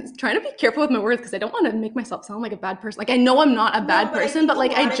 I'm trying to be careful with my words because I don't want to make myself sound like a bad person. Like I know I'm not a bad person, but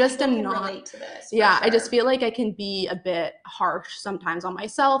like I just am not. Yeah, I just feel like I can be a bit harsh sometimes on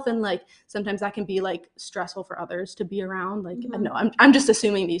myself, and like sometimes that can be like stressful for others to be around. Like I know I'm just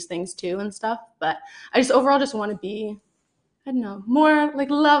assuming these things too and stuff, but I just overall just want to be, I don't know, more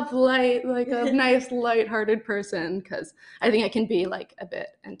like love light, like a nice light-hearted person, because I think I can be like a bit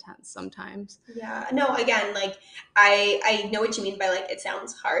intense sometimes. Yeah, no, again, like I know what you mean by like it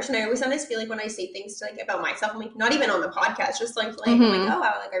sounds harsh, and I always sometimes feel like when I say things to, like about myself, I'm like not even on the podcast, just like I'm like, oh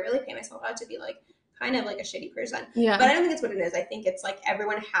wow, like I really pay myself out to be like kind of like a shitty person. Yeah. But I don't think that's what it is. I think it's like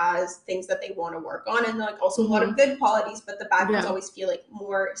everyone has things that they want to work on, and like also a lot of good qualities, but the bad ones always feel like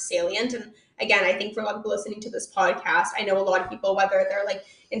more salient. And again, I think for a lot of people listening to this podcast, I know a lot of people, whether they're like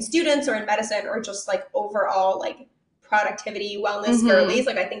in students or in medicine or just like overall like productivity, wellness girlies,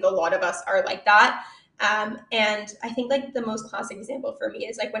 like I think a lot of us are like that. And I think like the most classic example for me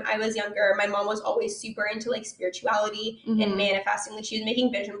is like when I was younger, my mom was always super into like spirituality and manifesting. Like she was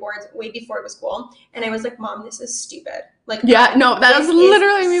making vision boards way before it was cool. And I was like, Mom, this is stupid. Like, yeah, no, that was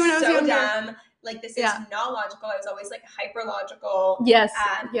literally me when I was so younger. Dumb. Like this is not logical. I was always like hyper logical. Yes.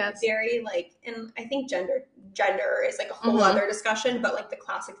 Very like, and I think gender is like a whole other discussion, but like the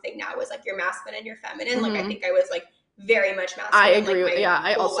classic thing now is like you're masculine and you're feminine. Like I think I was like very much masculine. I agree with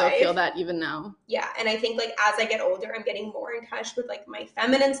I also feel that even now. Yeah, and I think like as I get older, I'm getting more in touch with like my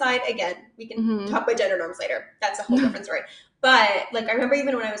feminine side. Again, we can talk about gender norms later. That's a whole different story. But like I remember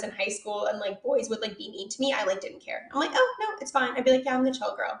even when I was in high school and like boys would like be mean to me, I like didn't care. I'm like, oh no, it's fine. I'd be like, yeah, I'm the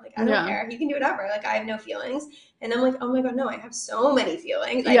chill girl. Like I don't care. You can do whatever. Like I have no feelings. And I'm like, oh my god, no, I have so many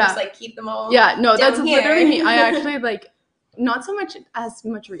feelings. I just like keep them all. Yeah, no, that's literally me. I actually like. Not so much as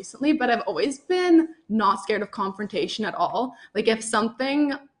much recently, but I've always been not scared of confrontation at all. Like if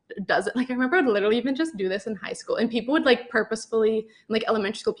something doesn't, like I remember I'd literally even just do this in high school, and people would like purposefully, in like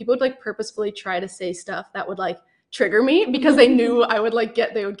elementary school, people would like purposefully try to say stuff that would like trigger me because they knew I would like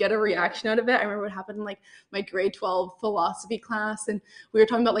they would get a reaction out of it. I remember what happened in like my grade 12 philosophy class, and we were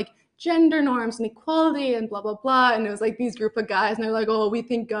talking about like gender norms and equality and blah blah blah, and it was like these group of guys and they're like, oh, we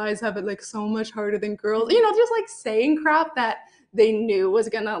think guys have it like so much harder than girls, you know, just like saying crap that they knew was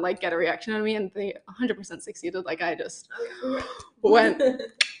gonna like get a reaction out of me, and they 100% succeeded. Like I just went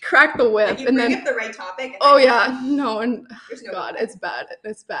cracked the whip, like you and bring then up the right topic. And no God, topic.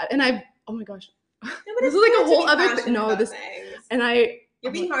 it's bad, and I, oh my gosh, this is like a whole other thing. No, this things. And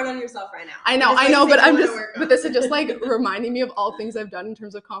you're being hard on yourself right now. I know, but I'm just, but this is just like reminding me of all things I've done in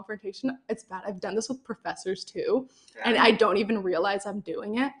terms of confrontation. It's bad. I've done this with professors too, and I don't even realize I'm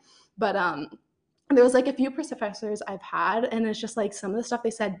doing it. But there was like a few professors I've had, and it's just like some of the stuff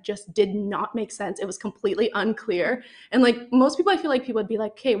they said just did not make sense. It was completely unclear. And like most people, I feel like people would be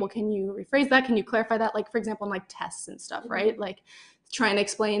like, okay, well, can you rephrase that? Can you clarify that? Like, for example, in like tests and stuff, right? Like trying to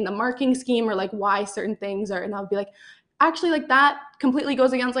explain the marking scheme or like why certain things are, and I would be like, actually, like that completely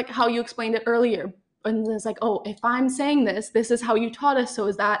goes against like how you explained it earlier. And it's like, oh, if I'm saying this is how you taught us, so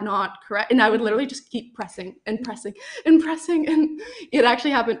is that not correct? And I would literally just keep pressing and pressing and pressing. And it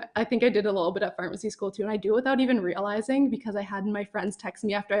actually happened. I think I did a little bit at pharmacy school too, and I do it without even realizing, because I had my friends text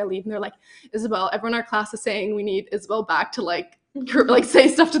me after I leave, and they're like, Isabel, everyone in our class is saying we need Isabel back to like say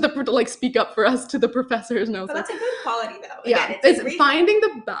stuff to like speak up for us to the professors. And I was but like, that's a good quality though. Again, it's finding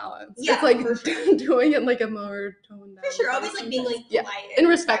the balance. Yeah, it's like sure. Doing it like a more toned down. For sure, always like being like polite and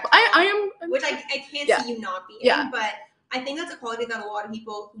respectful. I am, which I can't see you not being. But I think that's a quality that a lot of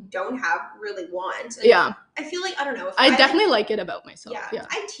people who don't have really want. And I feel like, I don't know. I definitely like it about myself. Yeah.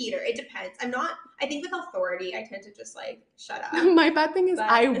 I teeter. It depends. I think with authority, I tend to just like shut up. My bad thing is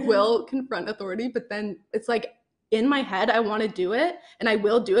I will confront authority, but then it's like in my head, I want to do it and I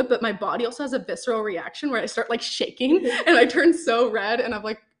will do it, but my body also has a visceral reaction where I start like shaking and I turn so red, and I'm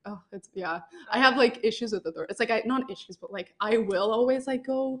like, it's I have like issues with authority. It's like not issues, but like I will always like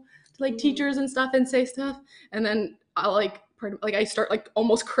go to like teachers and stuff and say stuff, and then I'll like I start like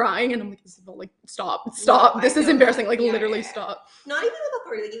almost crying, and I'm like, Isabel, like stop, No, this is embarrassing, like literally yeah. stop. Not even with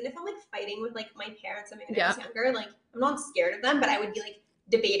authority, like even if I'm like fighting with like my parents, I mean, when I was younger, like I'm not scared of them, but I would be like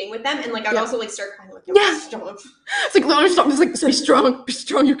debating with them, and like I would also like start crying, like stop. It's like no, stop. It's like be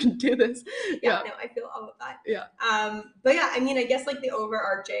strong, you can do this. No, I feel all of that. Yeah. But yeah, I mean, I guess like the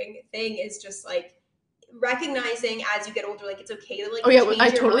overarching thing is just like recognizing as you get older, like it's okay to like. Oh yeah, I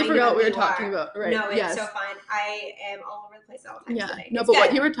totally forgot what we were talking about. Right. No, it's so fine. I am all over the place all the time today. No, but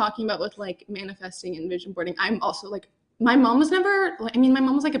what you were talking about with like manifesting and vision boarding, I'm also like, my mom was never. I mean, my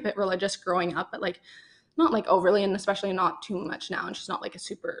mom was like a bit religious growing up, but like not like overly, and especially not too much now. And she's not like a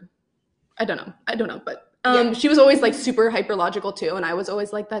super. I don't know, but. She was always like super hyper logical too, and I was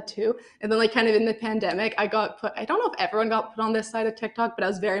always like that too. And then like kind of in the pandemic, I got put. I don't know if everyone got put on this side of TikTok, but I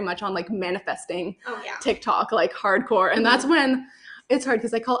was very much on like manifesting TikTok, like hardcore. And that's when it's hard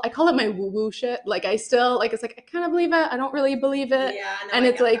because I call it my woo woo shit. Like I still like it's like I kind of believe it, I don't really believe it. Yeah, no, and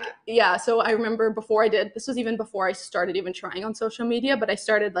it's like So I remember before this was even before I started even trying on social media, but I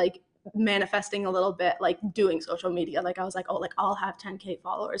started like manifesting a little bit, like doing social media. Like I was like, oh, like I'll have 10K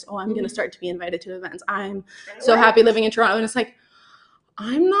followers. Oh, I'm gonna start to be invited to events. I'm so happy living in Toronto. And it's like,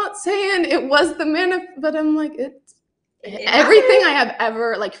 I'm not saying it was the but I'm like, it's everything I have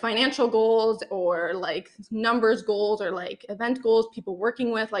ever, like financial goals or like numbers goals or like event goals, people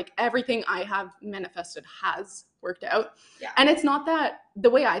working with, like everything I have manifested has worked out. And it's not that,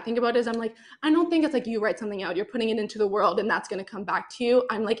 the way I think about it is I'm like, I don't think it's like you write something out, you're putting it into the world and that's going to come back to you.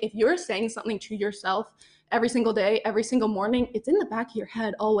 I'm like, if you're saying something to yourself every single day, every single morning, it's in the back of your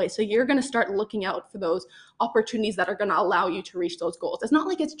head always. So you're going to start looking out for those opportunities that are going to allow you to reach those goals. It's not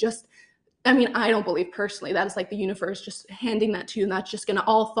like it's just, I mean, I don't believe personally that it's like the universe just handing that to you and that's just going to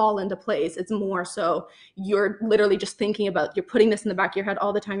all fall into place. It's more so you're literally just thinking about, you're putting this in the back of your head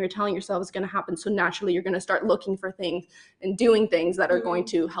all the time. You're telling yourself it's going to happen. So naturally you're going to start looking for things and doing things that are going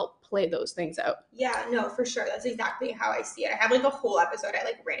to help play those things out. Yeah, no, for sure. That's exactly how I see it. I have like a whole episode I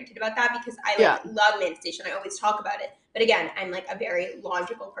like ranted about that because I like love manifestation. I always talk about it. But again, I'm like a very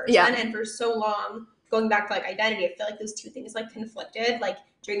logical person. And for so long, going back to like identity, I feel like those two things like conflicted. Like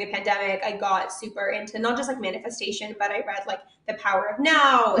during the pandemic, I got super into not just like manifestation, but I read like The Power of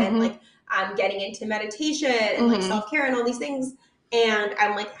Now and like getting into meditation and like self-care and all these things. And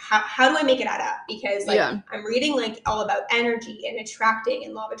I'm like, how do I make it add up? Because like I'm reading like all about energy and attracting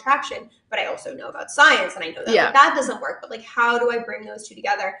and law of attraction, but I also know about science and I know that like, that doesn't work. But like, how do I bring those two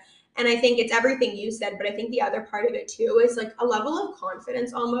together? And I think it's everything you said, but I think the other part of it too is like a level of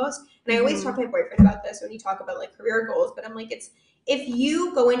confidence almost. And I always talk to my boyfriend about this when you talk about like career goals, but I'm like, it's, if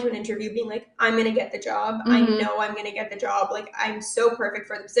you go into an interview being like, I'm going to get the job, I know I'm going to get the job. Like I'm so perfect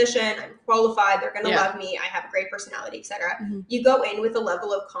for the position. I'm qualified. They're going to love me. I have a great personality, etc. You go in with a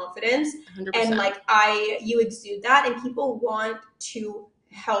level of confidence 100%. And like you exude that and people want to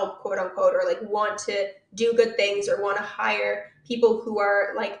help, quote unquote, or like want to do good things or want to hire people who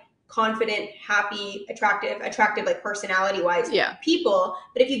are like confident, happy, attractive, like personality wise people.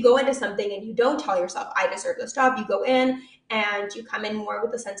 But if you go into something and you don't tell yourself, I deserve this job, you go in and you come in more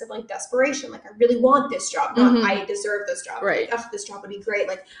with a sense of like desperation. Like, I really want this job, not I deserve this job. Right. Like, oh, this job would be great.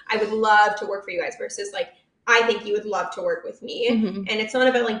 Like, I would love to work for you guys versus like, I think you would love to work with me. And it's not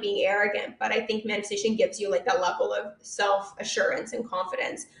about like being arrogant, but I think manifestation gives you like that level of self-assurance and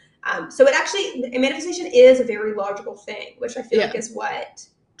confidence. So it actually, manifestation is a very logical thing, which I feel like is what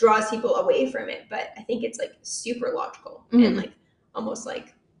draws people away from it. But I think it's like super logical and like almost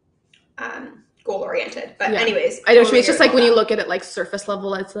like goal oriented. But anyways, I know it's just like when you look at it like surface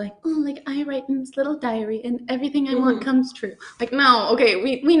level, it's like, oh, like I write in this little diary and everything I want comes true. Like, no, okay,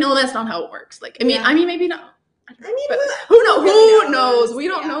 we know that's not how it works. Like, I mean maybe not. I mean, but who knows? We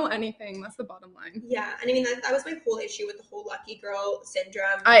don't know anything. That's the bottom line. Yeah, and I mean that was my whole issue with the whole lucky girl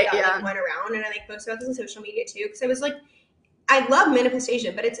syndrome that like, went around, and I like posted about this on social media too because I was like, I love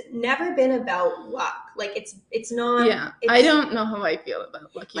manifestation, but it's never been about luck. Like it's not. Yeah, I don't know how I feel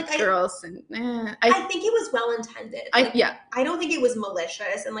about lucky like girls, and I think it was well intended. Like, I don't think it was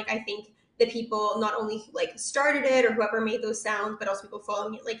malicious, and like I think the people not only like started it or whoever made those sounds, but also people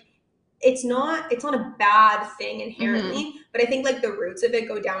following it. Like it's not a bad thing inherently, but I think like the roots of it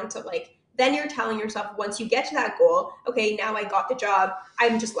go down to like. Then you're telling yourself once you get to that goal, okay, now I got the job.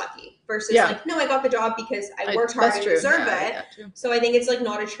 I'm just lucky. Versus like, no, I got the job because I worked hard and deserve it. So I think it's like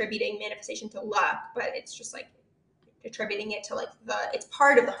not attributing manifestation to luck, but it's just like attributing it to like it's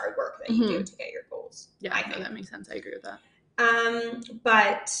part of the hard work that you do to get your goals. Yeah, I think that makes sense. I agree with that.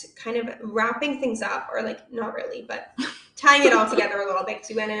 But kind of wrapping things up, or like not really, but tying it all together a little bit because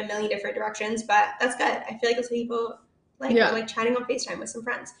we went in a million different directions, but that's good. I feel like that's what people like. Yeah. We're like chatting on FaceTime with some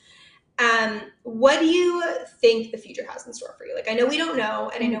friends. What do you think the future has in store for you? Like, I know we don't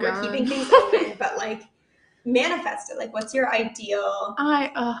know, and I know we're keeping things open, but like, manifest it. Like, what's your ideal?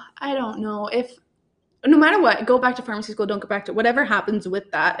 I don't know. If no matter what, go back to pharmacy school, don't go back to whatever happens with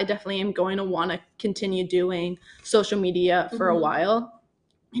that. I definitely am going to want to continue doing social media for a while.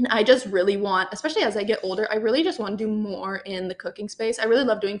 And I just really want, especially as I get older, I really just want to do more in the cooking space. I really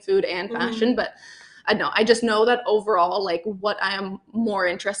love doing food and fashion, but I just know that overall, like, what I am more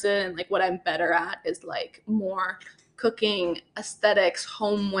interested in, like, what I'm better at is, like, more cooking, aesthetics,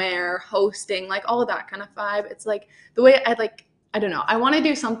 homeware, hosting, like, all of that kind of vibe. It's, like, the way I don't know. I want to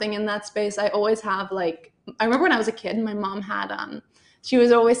do something in that space. I always have, like, I remember when I was a kid, my mom had, she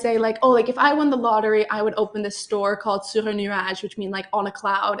would always say, like, oh, like, if I won the lottery, I would open this store called Sur un nuage, which means, like, on a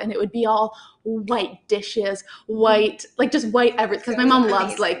cloud, and it would be all white dishes, white, like, just white everything, because my mom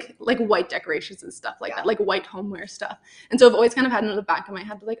loves, like white decorations and stuff like that, like, white homeware stuff. And so I've always kind of had in the back of my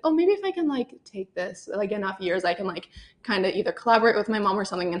head, like, oh, maybe if I can, like, take this, like, enough years, I can, like, kind of either collaborate with my mom or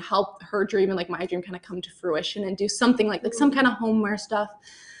something and help her dream and, like, my dream kind of come to fruition and do something like some kind of homeware stuff.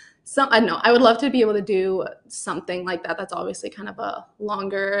 I don't know. I would love to be able to do something like that. That's obviously kind of a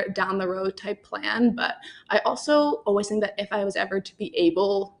longer down the road type plan. But I also always think that if I was ever to be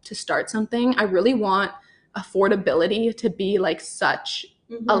able to start something, I really want affordability to be like such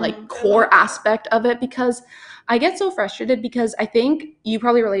a like core aspect of it, because I get so frustrated because I think you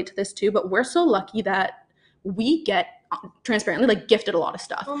probably relate to this too, but we're so lucky that we get transparently like gifted a lot of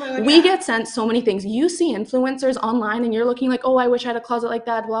stuff. Oh my God, we get sent so many things. You see influencers online and you're looking like, oh, I wish I had a closet like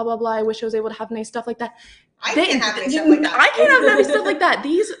that, blah blah blah, I wish I was able to have nice stuff like that. I can't have nice stuff like that. I can't have nice stuff like that.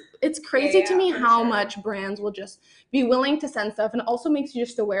 It's crazy to me how much brands will just be willing to send stuff, and also makes you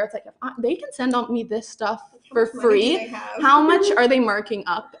just aware. It's like, if they can send me this stuff for free, how much are they marking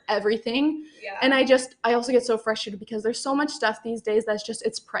up everything? Yeah. And I also get so frustrated because there's so much stuff these days that's just,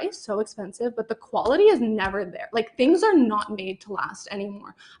 it's priced so expensive, but the quality is never there. Like, things are not made to last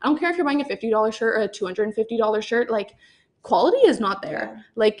anymore. I don't care if you're buying a $50 shirt or a $250 shirt, like, quality is not there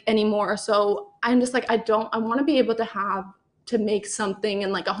like anymore. So I'm just like, I want to be able to make something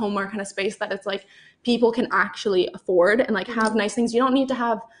in like a homeware kind of space that it's like people can actually afford and like have nice things. You don't need to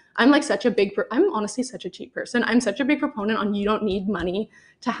have, I'm honestly such a cheap person. I'm such a big proponent on, you don't need money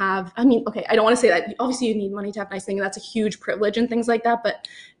to have, I mean, okay, I don't want to say that. Obviously you need money to have nice things. That's a huge privilege and things like that. But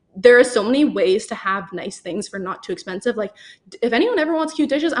there are so many ways to have nice things for not too expensive. Like, if anyone ever wants cute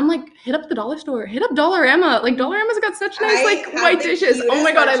dishes, I'm like, hit up the dollar store, hit up Dollarama. Like, Dollarama's got such nice like white dishes. Oh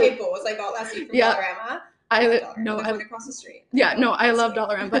my God, bowls I got last week from Dollarama. I went across the street. Yeah, no, I love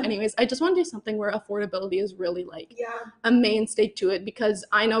Dollarama. But anyways, I just want to do something where affordability is really like a mainstay to it, because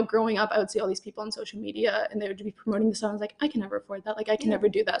I know growing up, I would see all these people on social media and they would be promoting this stuff. I was like, I can never afford that. Like, I can never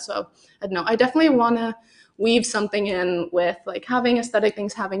do that. So I don't know. I definitely want to weave something in with like having aesthetic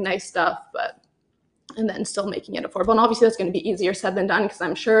things, having nice stuff, and then still making it affordable. And obviously that's going to be easier said than done, because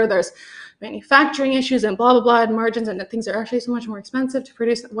I'm sure there's manufacturing issues and blah, blah, blah, and margins, and things are actually so much more expensive to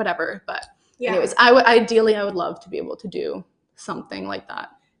produce, whatever. But anyways, I would love to be able to do something like that.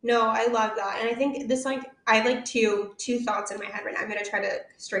 No, I love that. And I think this, like, I have like two thoughts in my head right now. I'm going to try to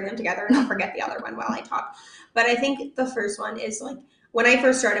string them together and not forget the other one while I talk. But I think the first one is like, when I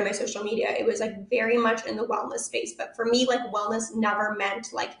first started my social media, it was like very much in the wellness space. But for me, like, wellness never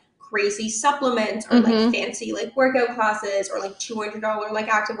meant like crazy supplements or like fancy like workout classes or like $200 like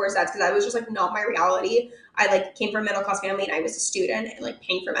activewear sets, because that was just like not my reality. I like came from a middle class family and I was a student and like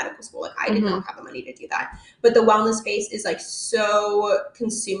paying for medical school. Like, I did not have the money to do that. But the wellness space is like so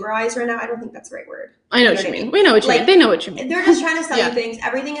consumerized right now. I don't think that's the right word. I know what you mean. We know what you mean. They know what you mean. They're just trying to sell you things.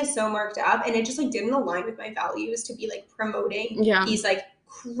 Everything is so marked up, and it just like didn't align with my values to be like promoting these like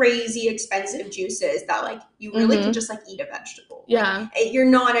crazy expensive juices that like you really can just like eat a vegetable. Yeah. Like, you're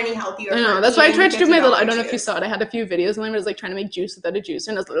not any healthier. I know. That's why I tried to do my little, I don't know if you saw it. I had a few videos and I was like trying to make juice without a juicer,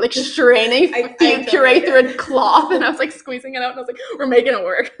 and I was like straining puree through a cloth, and I was like squeezing it out, and I was like, we're making it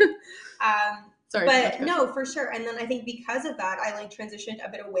work. Sorry. But no, for sure. And then I think because of that, I like transitioned a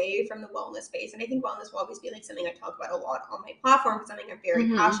bit away from the wellness space. And I think wellness will always be like something I talk about a lot on my platform, because something I'm very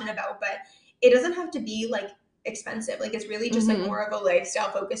passionate about, but it doesn't have to be like expensive. Like, it's really just like more of a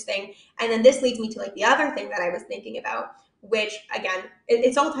lifestyle focused thing. And then this leads me to like the other thing that I was thinking about, which again,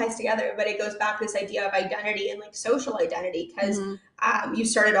 it's all ties together, but it goes back to this idea of identity and like social identity, because you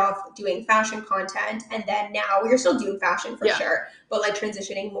started off doing fashion content, and then now you're still doing fashion for sure, but like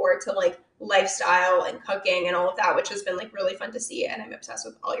transitioning more to like lifestyle and cooking and all of that, which has been like really fun to see. And I'm obsessed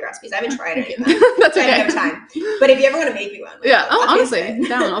with all your recipes. I haven't tried any of them. That's okay. I don't have time. But if you ever want to make me one, like, honestly,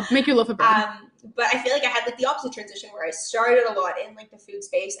 down. I'll make you a loaf of bread. but I feel like I had like the opposite transition where I started a lot in like the food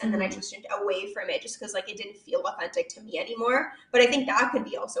space and then I transitioned away from it just because like it didn't feel authentic to me anymore. But I think that could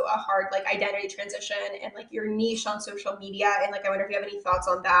be also a hard like identity transition and like your niche on social media. And like I wonder if you have any thoughts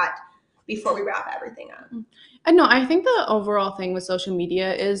on that before we wrap everything up. I know. I think the overall thing with social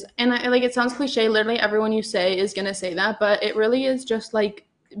media is, and I like it sounds cliche. Literally, everyone you say is gonna say that, but it really is just like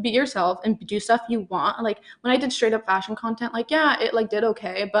be yourself and do stuff you want. Like when I did straight up fashion content, like yeah, it like did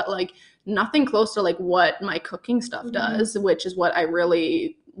okay, but like nothing close to like what my cooking stuff does, which is what I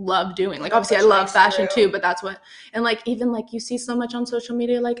really love doing. Like obviously I love fashion too, but that's what, and like even like you see so much on social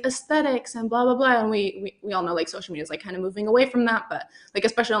media like aesthetics and blah blah blah, and we all know like social media is like kind of moving away from that, but like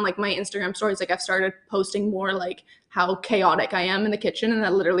especially on like my Instagram stories, like I've started posting more like how chaotic I am in the kitchen and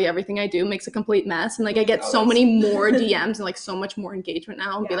that literally everything I do makes a complete mess, and like I get so many more DMs and like so much more engagement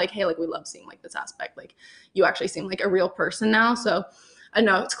now and be like, hey, like we love seeing like this aspect, like you actually seem like a real person now. So I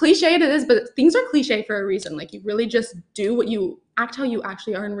know it's cliche, it is, but things are cliche for a reason. Like you really just do what you act how you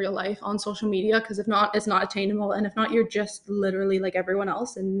actually are in real life on social media, because if not, it's not attainable, and if not, you're just literally like everyone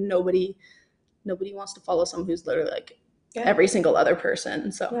else, and nobody wants to follow someone who's literally like every single other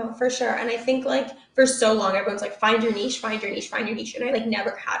person. So no, for sure. And I think like for so long everyone's like find your niche, find your niche, find your niche, and I like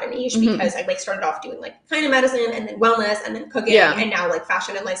never had a niche because I like started off doing like kind of medicine and then wellness and then cooking and now like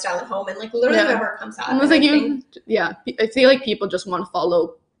fashion and lifestyle at home and like literally whatever comes out. It was like I feel like people just want to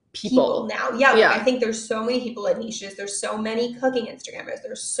follow people now. Like, I think there's so many people at niches. There's so many cooking Instagrammers.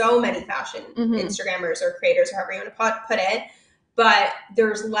 There's so many fashion Instagrammers or creators, or however you want to put it. But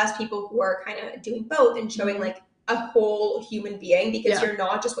there's less people who are kind of doing both and showing like a whole human being, because you're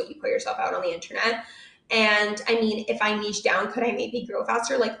not just what you put yourself out on the internet. And I mean, if I niche down, could I maybe grow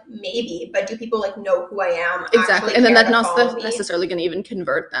faster? Like maybe, but do people like know who I am? Exactly. And then that's not necessarily going to even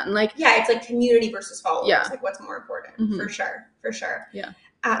convert then. Like, yeah, it's like community versus followers. Yeah. Like what's more important? For sure. Yeah.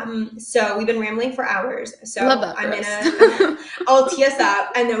 So we've been rambling for hours. So love that I'll tee us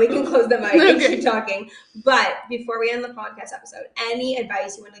up and then we can close the mic and keep talking. But before we end the podcast episode, any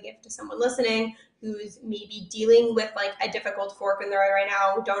advice you want to give to someone listening who's maybe dealing with like a difficult fork in the road right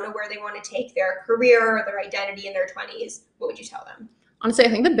now, don't know where they want to take their career or their identity in their 20s, what would you tell them? Honestly,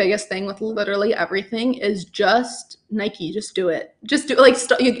 I think the biggest thing with literally everything is just Nike. Just do it. Just do it. Like,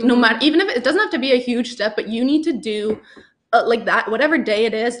 no matter, even if it doesn't have to be a huge step, but you need to do like that, whatever day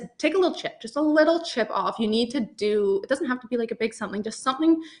it is, take a little chip, just a little chip off. You need to do, it doesn't have to be like a big something, just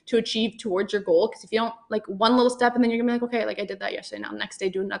something to achieve towards your goal. Because if you don't, like one little step and then you're gonna be like, okay, like I did that yesterday, now next day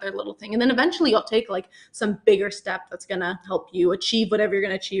do another little thing. And then eventually you'll take like some bigger step that's gonna help you achieve whatever you're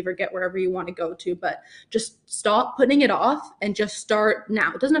gonna achieve or get wherever you want to go to. But just stop putting it off and just start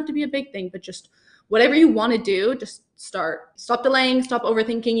now. It doesn't have to be a big thing, but just whatever you want to do, just start. Stop delaying, stop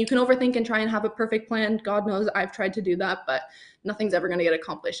overthinking. You can overthink and try and have a perfect plan. God knows I've tried to do that, but nothing's ever going to get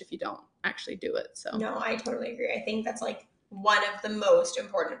accomplished if you don't actually do it. So no, I totally agree. I think that's like one of the most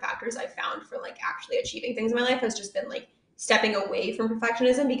important factors I've found for like actually achieving things in my life has just been like stepping away from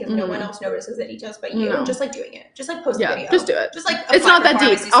perfectionism, because no one else notices that he does but you. Just like doing it, just like post a video, just do it. Just like it's not that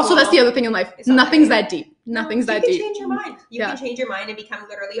deep. Also, that's the other thing in life. Nothing's that deep. Nothing's that deep. You can change your mind. You can change your mind and become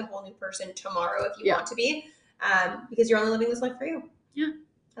literally a whole new person tomorrow if you want to be, because you're only living this life for you. Yeah,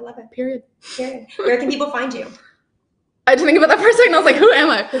 I love it. Period. Where can people find you? I had to think about that for a second. I was like, who am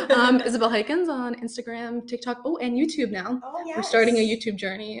I? Isabel Hykins on Instagram, TikTok, and YouTube now. Oh, yes. We're starting a YouTube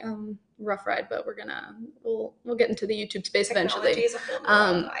journey. Rough ride, but we'll get into the YouTube space eventually.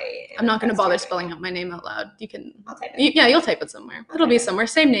 I'm not going to bother spelling out my name out loud. I'll type it. Yeah, you'll type it somewhere. It'll be somewhere.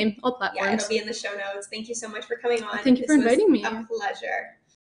 Same name, all platforms. Yeah, it'll be in the show notes. Thank you so much for coming on. Thank you for inviting me. A pleasure.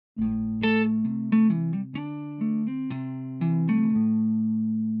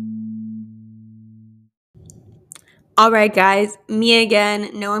 All right, guys, me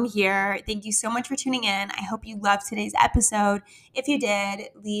again, Noam here. Thank you so much for tuning in. I hope you loved today's episode. If you did,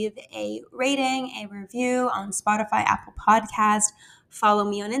 leave a rating, a review on Spotify, Apple Podcast. Follow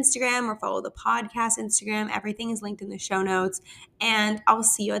me on Instagram or follow the podcast Instagram. Everything is linked in the show notes. And I'll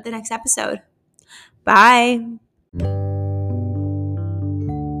see you at the next episode. Bye.